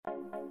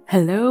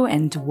Hello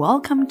and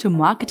welcome to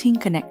Marketing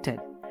Connected.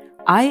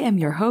 I am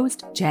your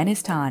host,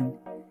 Janice Tan.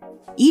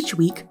 Each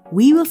week,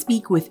 we will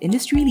speak with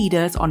industry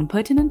leaders on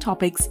pertinent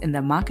topics in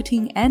the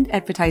marketing and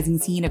advertising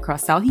scene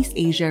across Southeast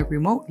Asia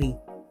remotely.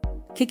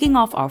 Kicking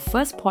off our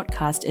first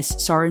podcast is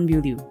Soren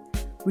Buliu,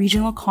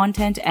 Regional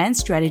Content and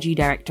Strategy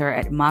Director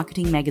at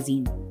Marketing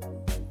Magazine.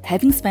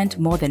 Having spent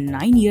more than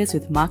 9 years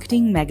with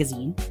Marketing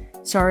Magazine,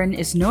 Soren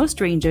is no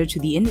stranger to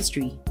the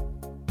industry.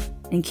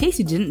 In case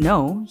you didn't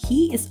know,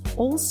 he is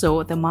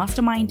also the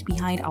mastermind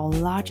behind our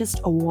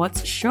largest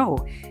awards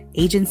show,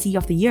 Agency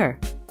of the Year.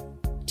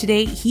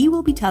 Today, he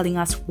will be telling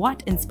us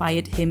what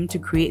inspired him to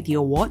create the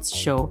awards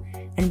show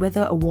and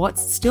whether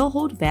awards still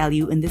hold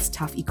value in this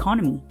tough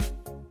economy.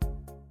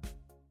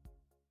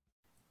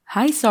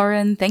 Hi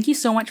Soren, thank you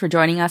so much for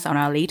joining us on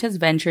our latest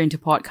venture into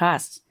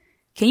podcasts.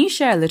 Can you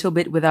share a little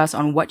bit with us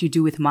on what you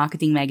do with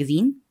Marketing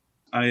Magazine?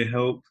 I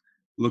help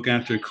look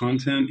after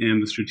content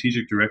and the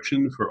strategic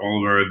direction for all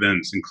of our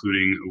events,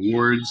 including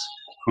awards,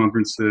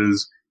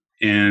 conferences,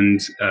 and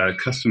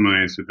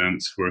customized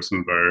events for some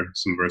of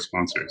our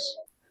sponsors.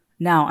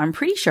 Now, I'm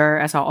pretty sure,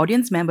 as our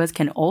audience members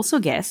can also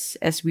guess,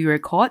 as we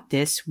record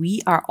this,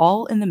 we are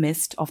all in the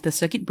midst of the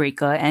circuit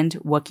breaker and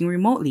working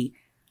remotely.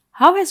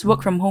 How has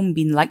work from home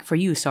been like for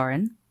you,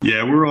 Soren?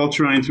 Yeah, we're all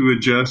trying to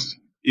adjust,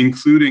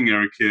 including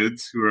our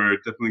kids, who are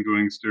definitely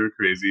going stir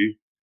crazy.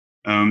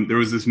 There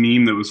was this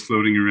meme that was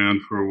floating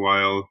around for a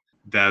while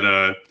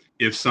that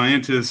if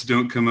scientists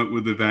don't come up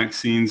with a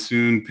vaccine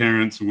soon,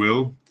 parents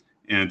will.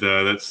 And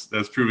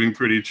that's proving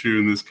pretty true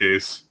in this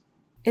case.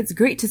 It's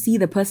great to see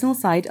the personal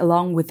side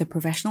along with the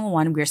professional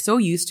one we're so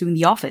used to in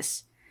the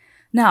office.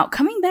 Now,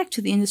 coming back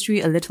to the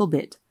industry a little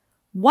bit,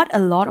 what a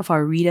lot of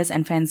our readers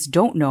and fans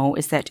don't know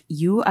is that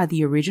you are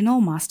the original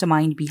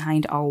mastermind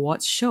behind our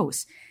awards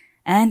shows.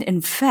 And in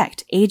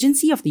fact,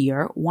 Agency of the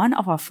Year, one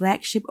of our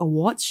flagship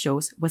awards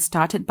shows, was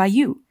started by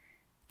you.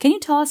 Can you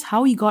tell us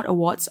how you got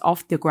awards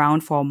off the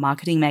ground for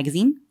Marketing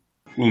Magazine?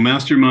 Well,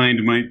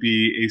 mastermind might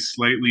be a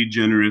slightly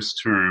generous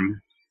term,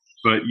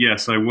 but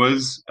yes, I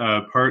was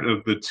part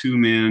of the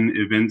two-man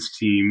events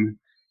team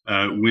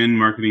when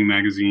Marketing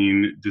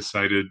Magazine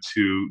decided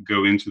to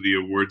go into the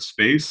award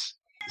space.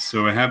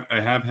 So I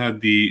have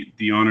had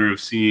the honor of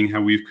seeing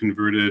how we've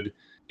converted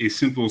a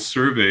simple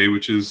survey,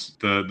 which is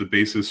the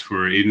basis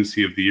for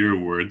Agency of the Year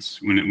awards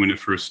when it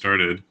first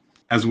started,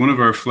 as one of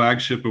our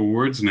flagship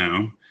awards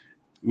now,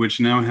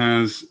 which now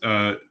has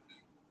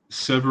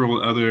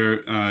several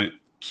other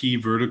key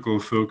vertical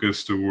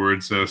focused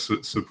awards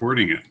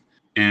supporting it,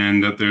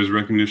 and that there's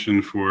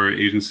recognition for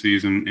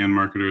agencies and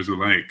marketers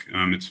alike.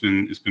 It's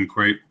been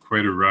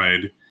quite a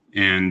ride.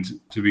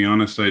 And to be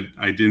honest,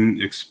 I didn't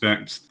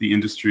expect the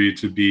industry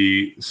to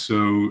be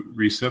so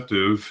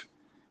receptive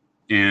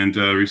and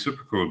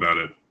reciprocal about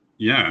it.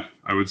 Yeah,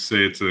 I would say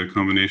it's a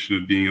combination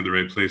of being at the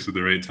right place at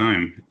the right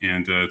time,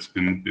 and it's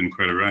been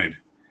quite a ride.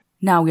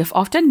 Now, we have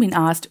often been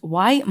asked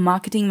why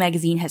Marketing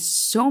Magazine has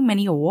so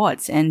many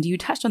awards, and you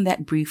touched on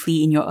that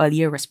briefly in your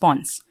earlier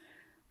response.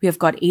 We have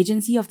got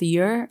Agency of the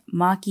Year,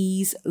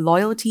 Marquees,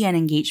 Loyalty and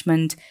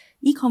Engagement,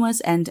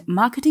 E-commerce, and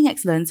Marketing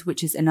Excellence,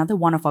 which is another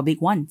one of our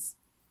big ones.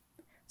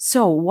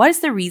 So, what is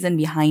the reason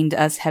behind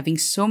us having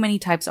so many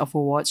types of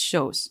awards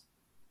shows?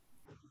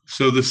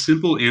 So the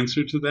simple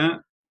answer to that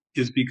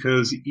is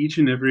because each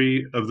and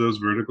every of those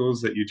verticals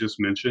that you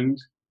just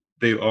mentioned,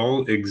 they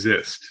all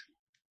exist.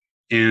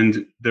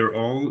 And they're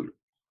all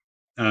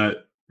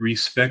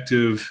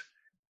respective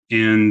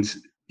and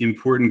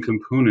important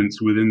components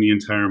within the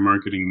entire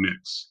marketing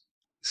mix.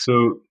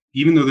 So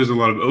even though there's a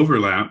lot of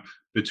overlap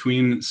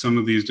between some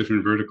of these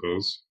different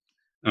verticals,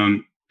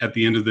 at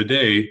the end of the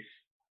day,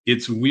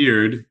 it's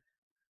weird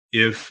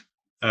if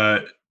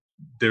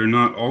they're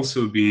not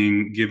also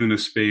being given a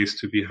space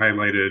to be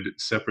highlighted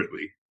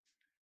separately.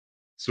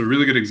 So a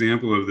really good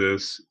example of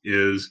this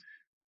is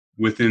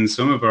within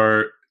some of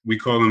we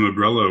call them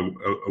umbrella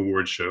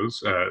award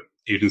shows,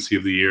 Agency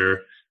of the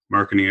Year,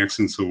 Marketing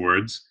Excellence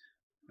Awards.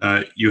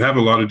 You have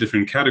a lot of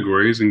different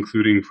categories,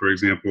 including, for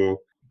example,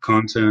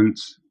 content,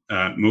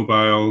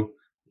 mobile,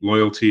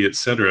 loyalty,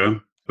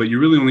 etc. But you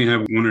really only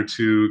have one or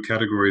two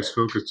categories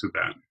focused to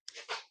that.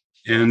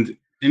 And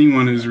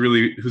anyone who's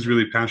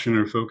really passionate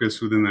or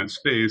focused within that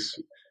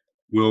space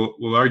will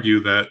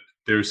argue that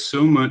there's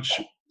so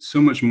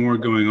much more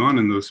going on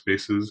in those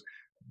spaces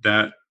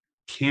that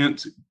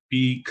can't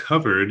be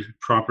covered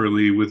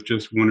properly with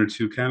just one or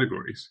two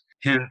categories.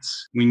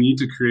 Hence, we need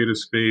to create a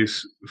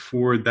space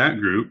for that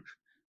group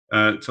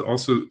to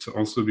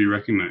also be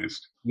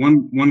recognized.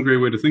 One great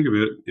way to think of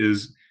it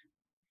is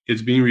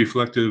it's being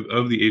reflective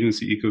of the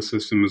agency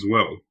ecosystem as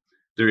well.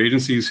 There are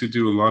agencies who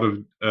do a lot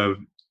of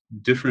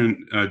different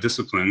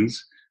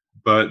disciplines,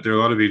 but there are a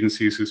lot of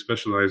agencies who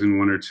specialize in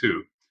one or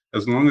two.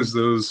 As long as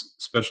those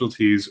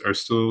specialties are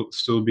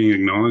still being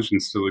acknowledged and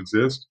still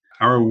exist,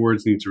 our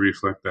awards need to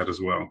reflect that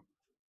as well.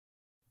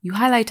 You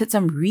highlighted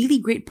some really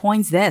great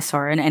points there,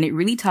 Soren, and it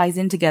really ties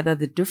in together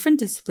the different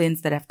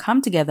disciplines that have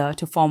come together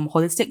to form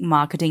holistic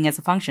marketing as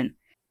a function.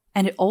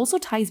 And it also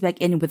ties back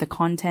in with the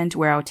content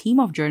where our team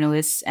of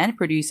journalists and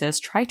producers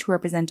try to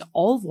represent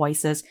all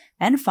voices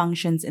and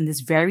functions in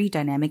this very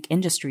dynamic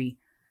industry.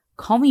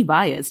 Call me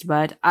biased,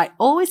 but I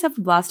always have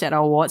a blast at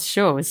our awards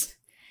shows.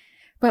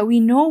 But we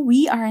know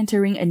we are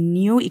entering a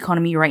new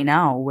economy right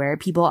now where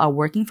people are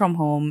working from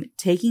home,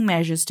 taking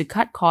measures to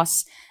cut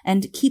costs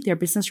and keep their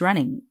business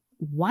running.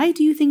 Why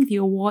do you think the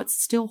awards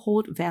still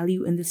hold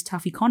value in this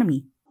tough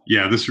economy?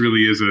 Yeah, this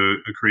really is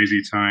a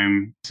crazy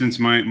time. Since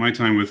my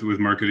time with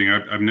marketing,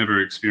 I've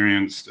never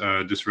experienced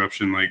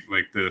disruption like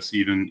this,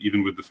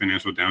 even with the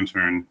financial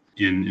downturn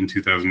in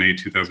 2008,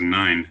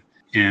 2009.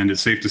 And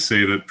it's safe to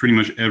say that pretty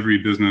much every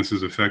business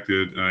is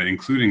affected,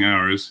 including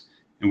ours.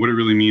 And what it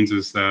really means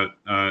is that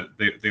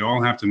they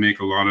all have to make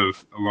a lot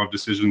of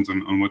decisions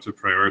on what to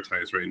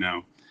prioritize right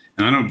now.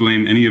 And I don't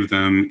blame any of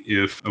them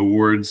if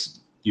awards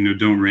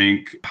don't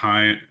rank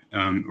high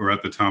or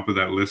at the top of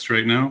that list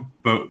right now.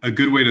 But a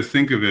good way to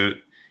think of it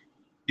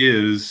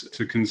is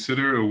to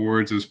consider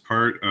awards as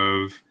part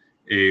of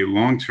a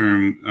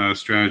long-term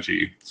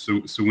strategy.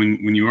 So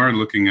when you are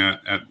looking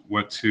at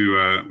what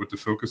to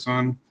focus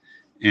on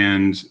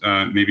and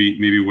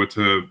maybe what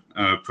to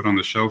put on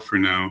the shelf for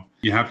now,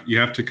 you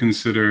have to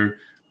consider,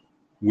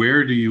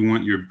 where do you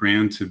want your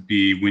brand to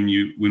be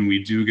when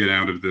we do get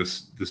out of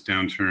this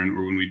downturn,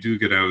 or when we do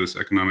get out of this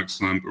economic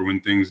slump, or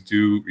when things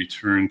do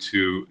return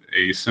to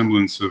a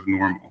semblance of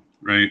normal,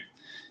 right?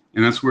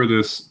 And that's where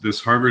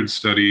this Harvard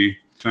study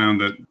found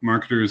that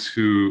marketers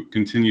who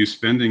continue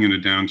spending in a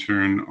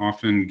downturn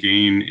often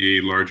gain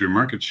a larger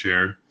market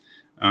share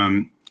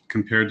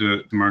compared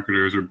to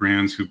marketers or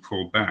brands who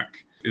pull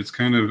back. It's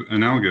kind of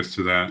analogous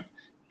to that,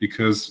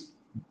 because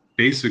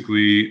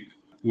basically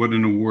what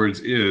an awards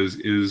is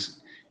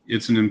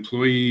it's an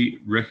employee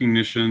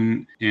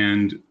recognition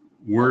and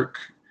work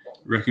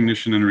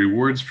recognition and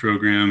rewards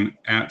program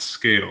at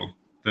scale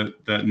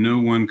that no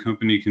one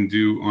company can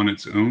do on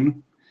its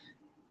own.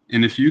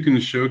 And if you can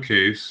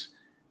showcase,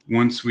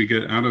 once we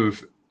get out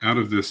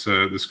of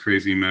this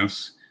crazy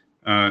mess,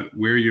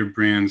 where your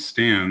brand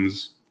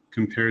stands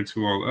compared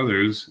to all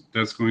others,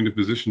 that's going to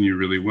position you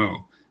really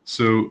well.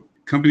 So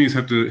companies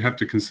have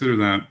to consider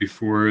that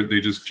before they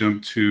just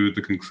jump to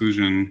the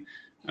conclusion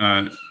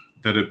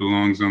that it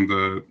belongs on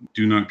the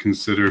do not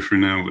consider for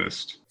now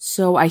list.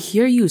 So I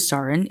hear you,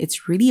 Soren.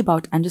 It's really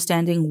about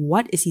understanding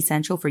what is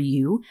essential for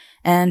you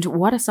and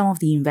what are some of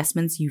the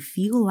investments you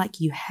feel like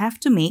you have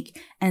to make,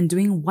 and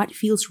doing what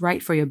feels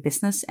right for your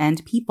business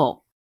and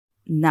people.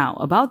 Now,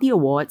 about the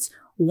awards,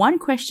 one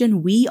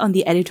question we on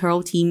the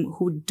editorial team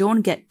who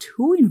don't get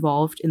too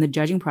involved in the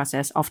judging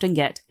process often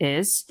get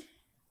is,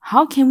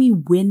 how can we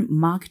win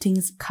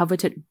marketing's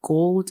coveted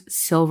gold,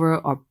 silver,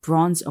 or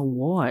bronze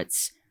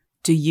awards?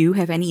 Do you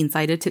have any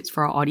insider tips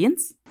for our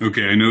audience?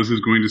 Okay, I know this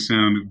is going to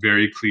sound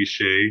very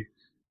cliche,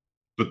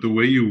 but the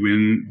way you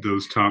win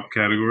those top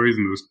categories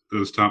and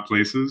those top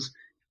places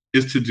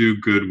is to do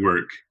good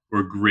work,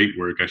 or great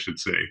work, I should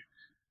say.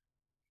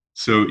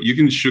 So you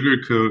can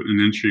sugarcoat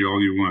an entry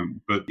all you want,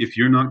 but if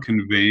you're not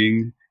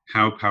conveying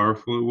how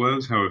powerful it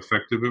was, how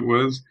effective it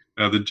was,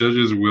 the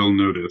judges will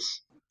notice.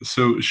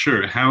 So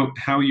sure,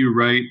 how you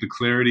write, the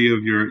clarity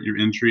of your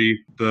entry,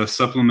 the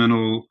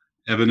supplemental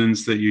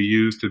evidence that you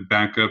use to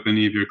back up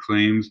any of your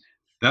claims,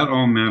 that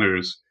all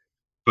matters.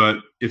 But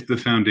if the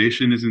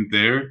foundation isn't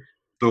there,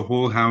 the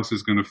whole house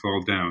is going to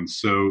fall down.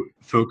 So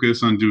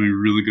focus on doing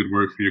really good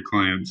work for your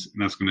clients,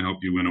 and that's going to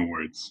help you win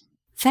awards.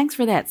 Thanks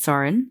for that,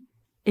 Soren.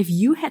 If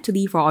you had to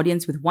leave our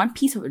audience with one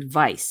piece of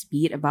advice,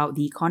 be it about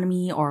the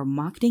economy or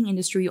marketing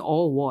industry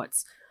or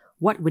awards,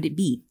 what would it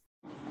be?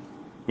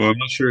 Well, I'm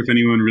not sure if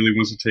anyone really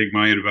wants to take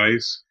my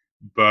advice,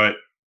 but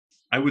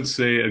I would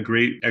say a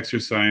great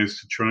exercise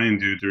to try and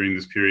do during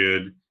this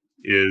period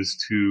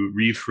is to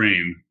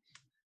reframe.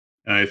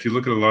 If you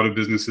look at a lot of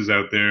businesses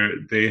out there,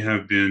 they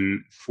have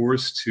been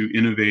forced to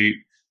innovate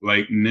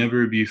like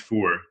never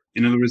before.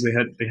 In other words,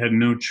 they had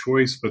no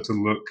choice but to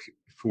look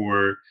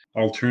for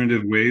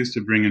alternative ways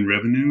to bring in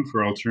revenue,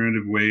 for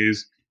alternative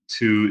ways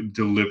to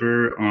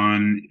deliver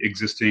on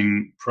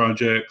existing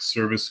projects,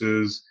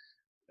 services,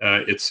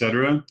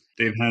 etc.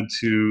 They've had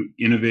to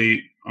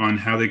innovate on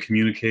how they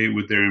communicate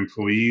with their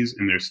employees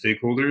and their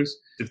stakeholders.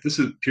 If this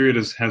period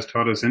has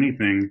taught us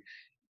anything,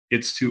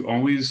 it's to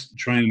always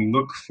try and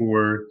look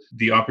for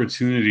the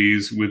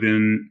opportunities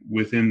within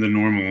the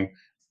normal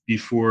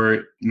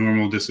before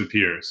normal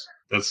disappears.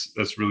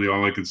 That's really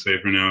all I could say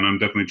for now, and I'm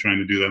definitely trying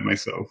to do that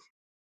myself.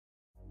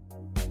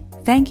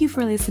 Thank you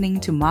for listening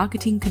to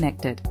Marketing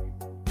Connected.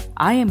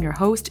 I am your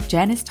host,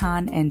 Janice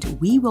Tan, and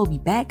we will be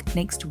back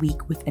next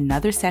week with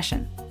another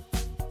session.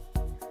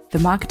 The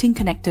Marketing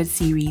Connected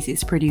series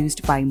is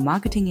produced by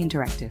Marketing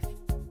Interactive.